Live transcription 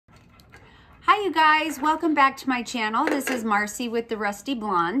Hi you guys, welcome back to my channel. This is Marcy with the Rusty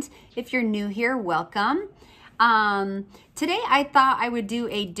Blonde. If you're new here, welcome. Today I thought I would do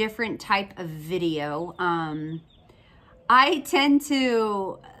a different type of video. I tend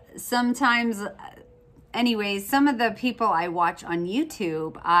to sometimes, anyways, some of the people I watch on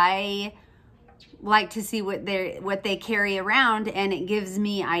YouTube, I like to see what they carry around, and it gives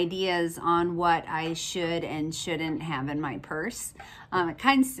me ideas on what I should and shouldn't have in my purse.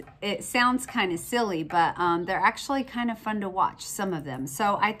 It sounds kind of silly, but they're actually kind of fun to watch, some of them.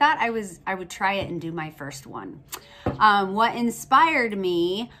 So I thought I would try it and do my first one. What inspired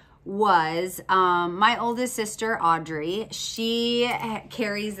me was my oldest sister, Audrey. She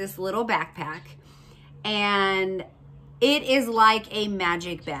carries this little backpack, and it is like a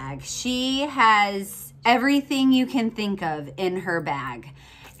magic bag. She has everything you can think of in her bag.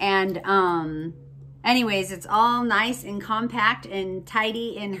 And anyways, it's all nice and compact and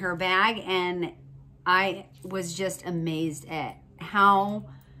tidy in her bag. And I was just amazed at how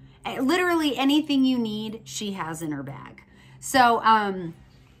literally anything you need, she has in her bag. So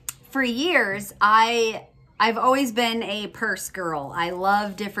for years, I've always been a purse girl. I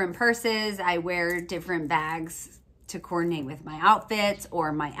love different purses. I wear different bags to coordinate with my outfits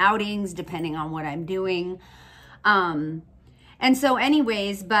or my outings, depending on what I'm doing. And so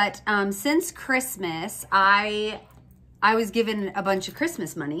anyways, but since Christmas, I was given a bunch of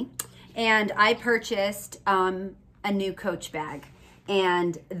Christmas money, and I purchased a new Coach bag.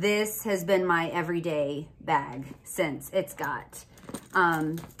 And this has been my everyday bag since. It's got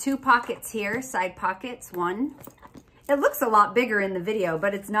two pockets here, side pockets, one. It looks a lot bigger in the video,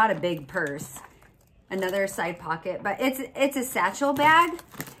 but it's not a big purse. Another side pocket, but it's a satchel bag,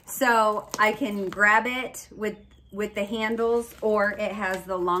 so I can grab it with the handles, or it has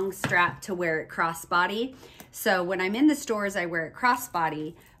the long strap to wear it crossbody. So when I'm in the stores, I wear it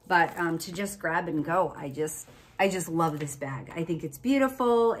crossbody, but to just grab and go, I just love this bag. I think it's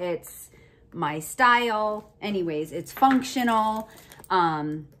beautiful. It's my style. Anyways, it's functional.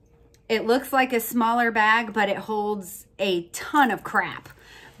 It looks like a smaller bag, but it holds a ton of crap.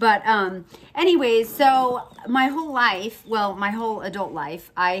 But anyways, so my whole life, well, my whole adult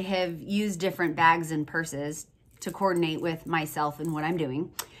life, I have used different bags and purses to coordinate with myself and what I'm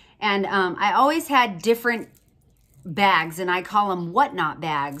doing. And I always had different bags, and I call them whatnot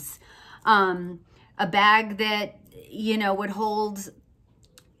bags. A bag that, you know, would hold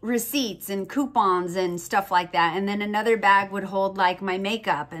receipts and coupons and stuff like that. And then another bag would hold like my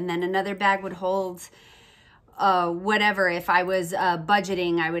makeup, and then another bag would hold whatever. If I was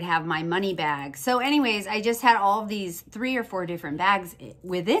budgeting, I would have my money bag. So anyways, I just had all of these 3 or 4 different bags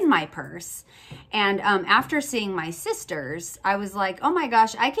within my purse. And after seeing my sisters, I was like, oh my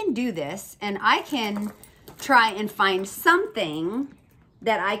gosh, I can do this, and I can try and find something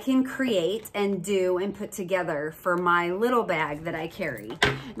that I can create and do and put together for my little bag that I carry.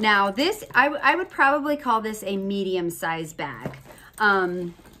 Now this, I would probably call this a medium-sized bag.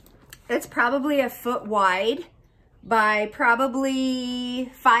 It's probably a foot wide by probably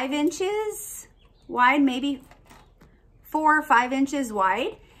 5 inches wide, maybe 4 or 5 inches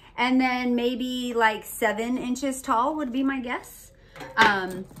wide. And then maybe like 7 inches tall would be my guess.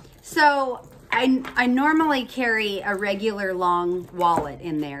 So I normally carry a regular long wallet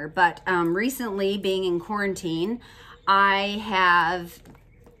in there, but recently, being in quarantine, I have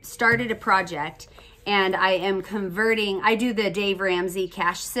started a project, and I am converting. I do the Dave Ramsey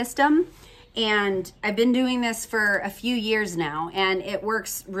cash system, and I've been doing this for a few years now, and it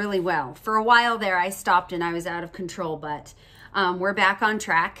works really well. For a while there, I stopped and I was out of control, but we're back on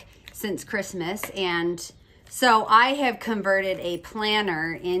track since Christmas. And so I have converted a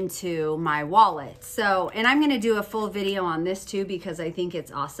planner into my wallet. So, and I'm going to do a full video on this too, because I think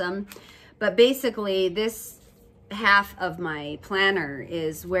it's awesome. But basically, this half of my planner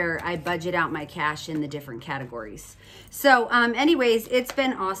is where I budget out my cash in the different categories. So anyways, it's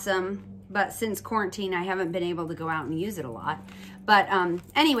been awesome, but since quarantine, I haven't been able to go out and use it a lot. But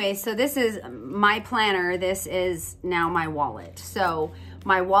anyways, so this is my planner. This is now my wallet. So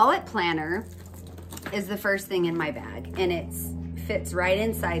my wallet planner is the first thing in my bag, and it fits right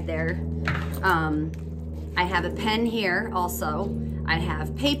inside there. I have a pen here also. I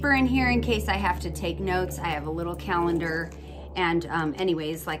have paper in here in case I have to take notes. I have a little calendar, and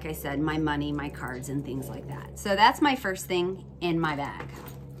anyways, like I said, my money, my cards, and things like that. So that's my first thing in my bag.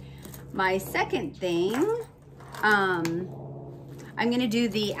 My second thing, I'm gonna do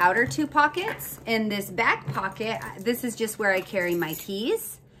the outer 2 pockets. In this back pocket, this is just where I carry my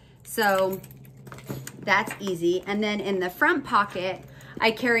keys. So that's easy. And then in the front pocket,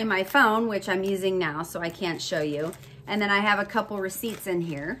 I carry my phone, which I'm using now, so I can't show you. And then I have a couple receipts in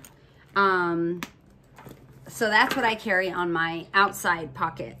here. So that's what I carry on my outside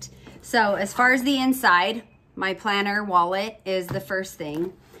pocket. So as far as the inside, my planner wallet is the first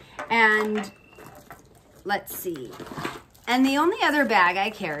thing. And let's see. And the only other bag I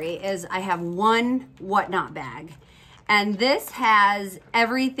carry is I have one whatnot bag. And this has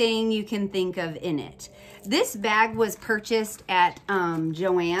everything you can think of in it. This bag was purchased at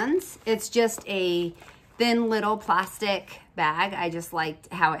Joann's. It's just a thin little plastic bag. I just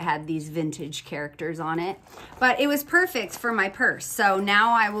liked how it had these vintage characters on it. But it was perfect for my purse. So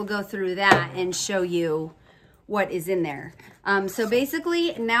now I will go through that and show you what is in there. So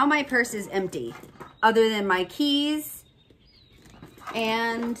basically, now my purse is empty, other than my keys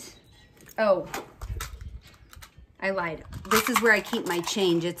and, oh, I lied. This is where I keep my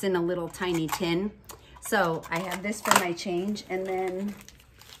change. It's in a little tiny tin. So I have this for my change, and then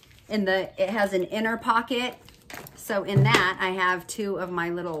it has an inner pocket. So in that, I have 2 of my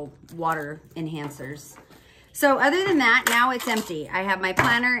little water enhancers. So other than that, now it's empty. I have my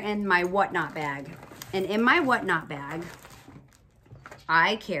planner and my whatnot bag. And in my whatnot bag,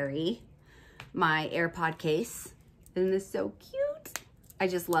 I carry my AirPod case. Isn't this so cute? I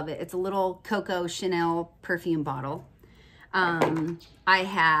just love it. It's a little Coco Chanel perfume bottle. I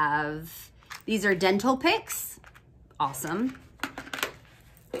have, these are dental picks. Awesome.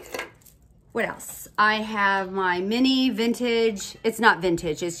 What else? I have my mini vintage, it's not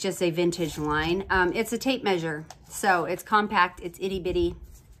vintage, it's just a vintage line. It's a tape measure. So it's compact, it's itty bitty.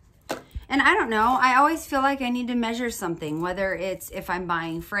 And I don't know, I always feel like I need to measure something, whether it's if I'm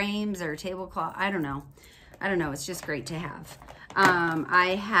buying frames or tablecloth, I don't know. It's just great to have.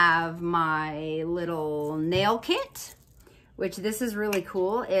 I have my little nail kit, which this is really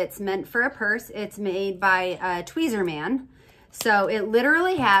cool. It's meant for a purse. It's made by Tweezer Man. So it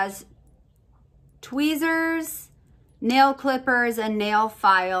literally has tweezers, nail clippers, a nail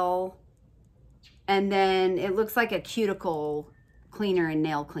file, and then it looks like a cuticle cleaner and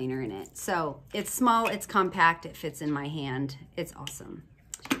nail cleaner in it. So it's small, it's compact, it fits in my hand. It's awesome.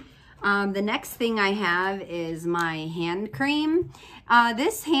 The next thing I have is my hand cream.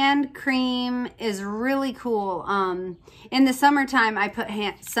 This hand cream is really cool. In the summertime, I put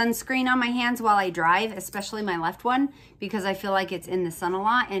sunscreen on my hands while I drive, especially my left one, because I feel like it's in the sun a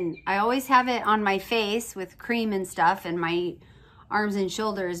lot. And I always have it on my face with cream and stuff and my arms and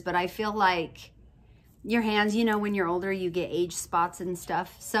shoulders, but I feel like your hands, you know, when you're older, you get age spots and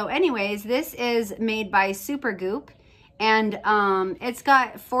stuff. So anyways, this is made by Supergoop. And it's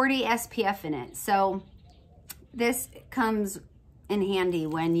got 40 SPF in it. So this comes in handy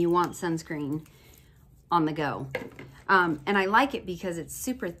when you want sunscreen on the go. And I like it because it's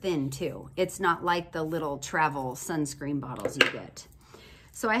super thin too. It's not like the little travel sunscreen bottles you get.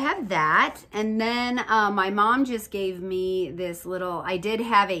 So I have that. And then my mom just gave me this little, I did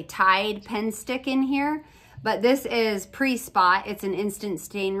have a Tide pen stick in here, but this is pre-spot. It's an instant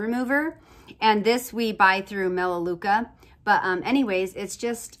stain remover. And this we buy through Melaleuca. But anyways, it's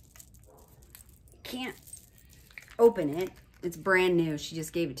just, can't open it. It's brand new. She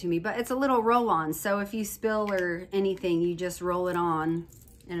just gave it to me. But it's a little roll-on. So if you spill or anything, you just roll it on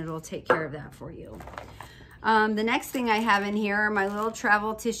and it'll take care of that for you. The next thing I have in here are my little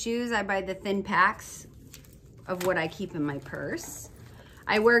travel tissues. I buy the thin packs of what I keep in my purse.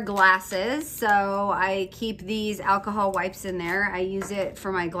 I wear glasses, so I keep these alcohol wipes in there. I use it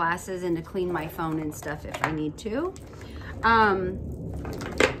for my glasses and to clean my phone and stuff if I need to.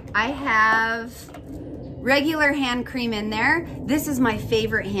 I have regular hand cream in there. This is my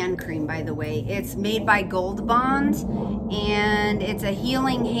favorite hand cream, by the way. It's made by Gold Bond, and it's a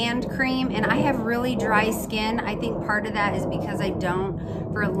healing hand cream, and I have really dry skin. I think part of that is because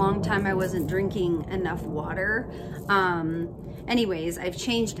for a long time, I wasn't drinking enough water. Anyways, I've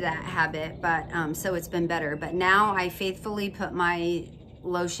changed that habit, but so it's been better. But now I faithfully put my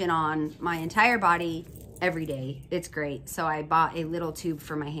lotion on my entire body every day. It's great. So I bought a little tube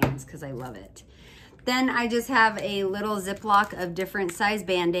for my hands because I love it. Then I just have a little Ziploc of different size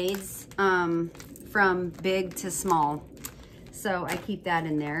Band-Aids from big to small. So I keep that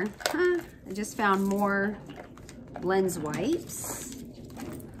in there. I just found more lens wipes.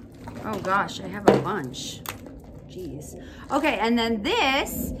 Oh gosh, I have a bunch. Jeez. Okay, and then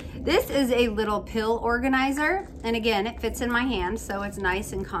this is a little pill organizer. And again, it fits in my hand, so it's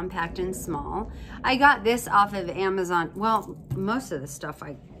nice and compact and small. I got this off of Amazon. Well, most of the stuff,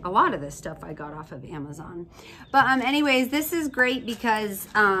 a lot of this stuff I got off of Amazon. But anyways, this is great because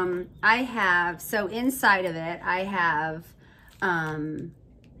so inside of it, I have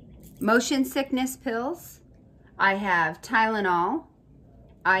motion sickness pills. I have Tylenol.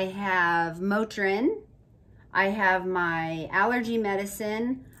 I have Motrin. I have my allergy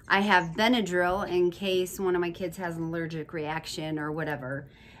medicine. I have Benadryl in case one of my kids has an allergic reaction or whatever.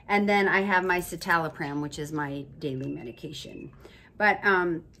 And then I have my citalopram, which is my daily medication. But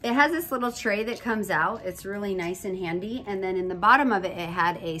it has this little tray that comes out. It's really nice and handy. And then in the bottom of it, it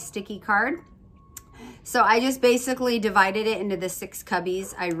had a sticky card. So I just basically divided it into the 6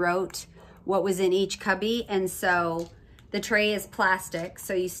 cubbies. I wrote what was in each cubby. And so the tray is plastic,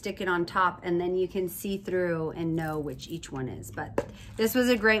 so you stick it on top and then you can see through and know which each one is. But this was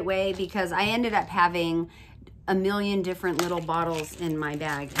a great way because I ended up having a million different little bottles in my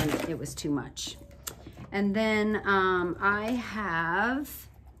bag and it was too much. And then I have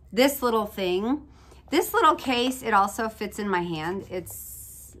this little thing. This little case, it also fits in my hand.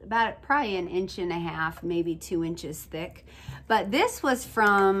 It's about probably 1.5 inches, maybe 2 inches thick. But this was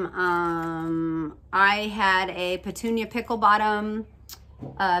from, I had a Petunia Pickle Bottom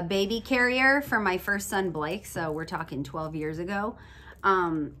baby carrier for my first son, Blake. So we're talking 12 years ago.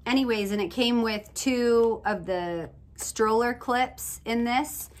 Anyways, and it came with 2 of the stroller clips in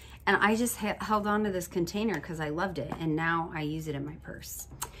this. And I just held on to this container because I loved it. And now I use it in my purse.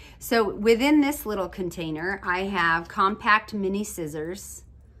 So within this little container, I have compact mini scissors.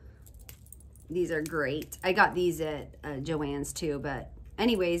 These are great. I got these at Joann's too, but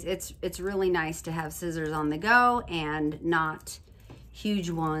anyways, it's really nice to have scissors on the go and not huge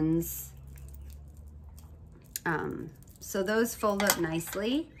ones. So those fold up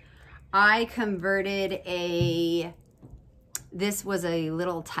nicely. I converted this was a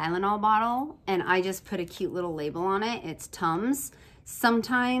little Tylenol bottle and I just put a cute little label on it. It's Tums.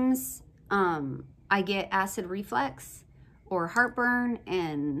 Sometimes I get acid reflux or heartburn,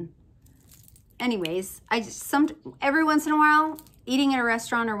 and anyways, every once in a while, eating at a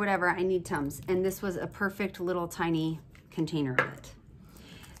restaurant or whatever, I need Tums. And this was a perfect little tiny container of it.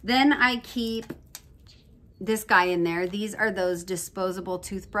 Then I keep this guy in there. These are those disposable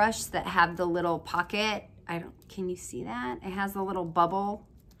toothbrushes that have the little pocket. Can you see that? It has a little bubble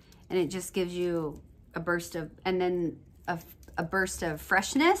and it just gives you a burst of, and then a burst of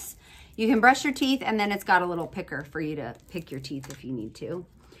freshness. You can brush your teeth and then it's got a little picker for you to pick your teeth if you need to.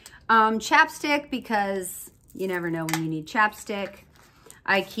 Chapstick, because you never know when you need chapstick.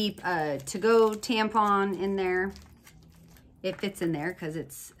 I keep a to-go tampon in there. It fits in there because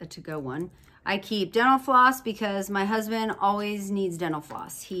it's a to-go one. I keep dental floss because my husband always needs dental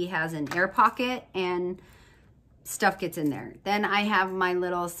floss. He has an air pocket and stuff gets in there. Then I have my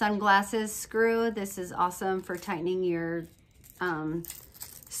little sunglasses screw. This is awesome for tightening your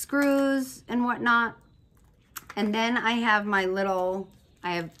screws and whatnot. And then I have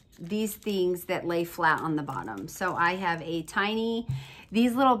I have these things that lay flat on the bottom. So I have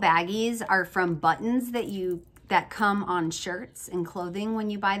these little baggies are from buttons that come on shirts and clothing when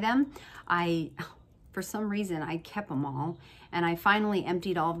you buy them. For some reason, I kept them all, and I finally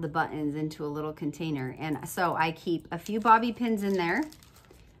emptied all of the buttons into a little container. And so I keep a few bobby pins in there.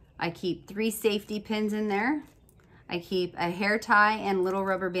 I keep 3 safety pins in there. I keep a hair tie and little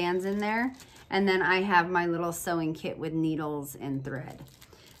rubber bands in there. And then I have my little sewing kit with needles and thread.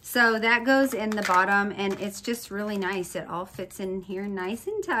 So that goes in the bottom, and it's just really nice. It all fits in here nice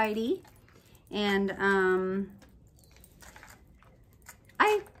and tidy. And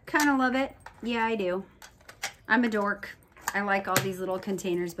I kind of love it. Yeah, I do. I'm a dork. I like all these little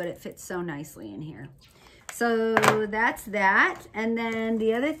containers, but it fits so nicely in here. So that's that. And then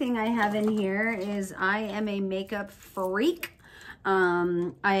the other thing I have in here is I am a makeup freak.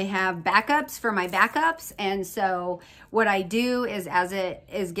 I have backups for my backups. And so what I do is, as it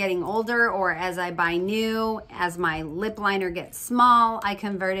is getting older or as I buy new, as my lip liner gets small, I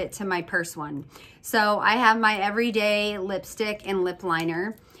convert it to my purse one. So I have my everyday lipstick and lip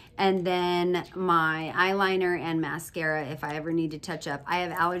liner, and then my eyeliner and mascara if I ever need to touch up. I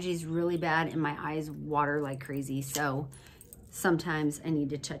have allergies really bad and my eyes water like crazy. So sometimes I need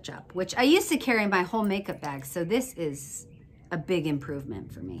to touch up, which I used to carry my whole makeup bag. So this is a big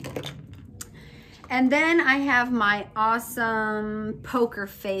improvement for me. And then I have my awesome poker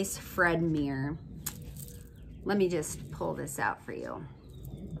face Fred mirror. Let me just pull this out for you.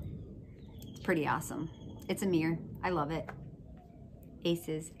 It's pretty awesome. It's a mirror. I love it.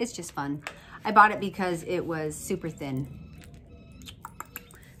 Aces. It's just fun. I bought it because it was super thin.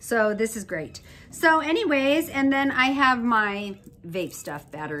 So this is great. So anyways, and then I have my vape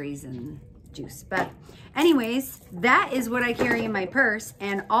stuff, batteries and juice. But anyways, that is what I carry in my purse,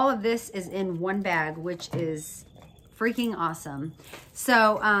 and all of this is in one bag, which is freaking awesome.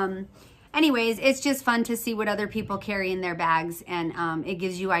 So anyways, it's just fun to see what other people carry in their bags, and it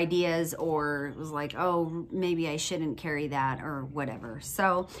gives you ideas, or it was like, oh, maybe I shouldn't carry that or whatever.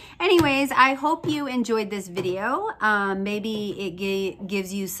 So anyways, I hope you enjoyed this video. Maybe it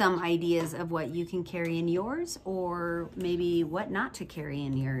gives you some ideas of what you can carry in yours, or maybe what not to carry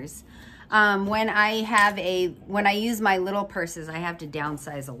in yours. When I use my little purses, I have to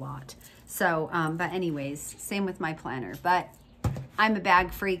downsize a lot. So, but anyways, same with my planner. But I'm a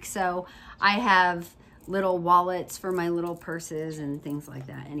bag freak, so I have little wallets for my little purses and things like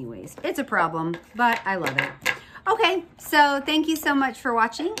that. Anyways, it's a problem, but I love it. Okay, so thank you so much for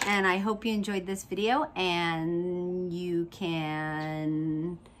watching, and I hope you enjoyed this video. And you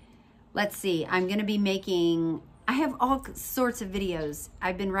can, let's see, I'm gonna be making, I have all sorts of videos.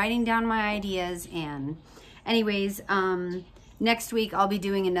 I've been writing down my ideas, and anyways, next week I'll be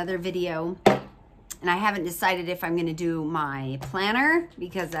doing another video, and I haven't decided if I'm gonna do my planner,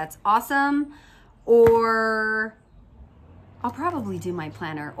 because that's awesome, or I'll probably do my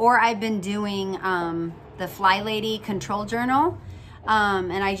planner, or I've been doing the Fly Lady control journal,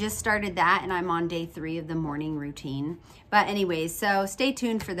 and I just started that, and I'm on day 3 of the morning routine. But anyways, so stay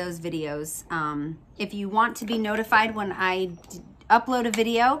tuned for those videos. If you want to be notified when I upload a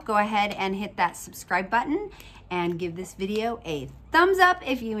video, go ahead and hit that subscribe button and give this video a thumbs up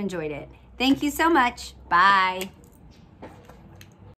if you enjoyed it. Thank you so much. Bye.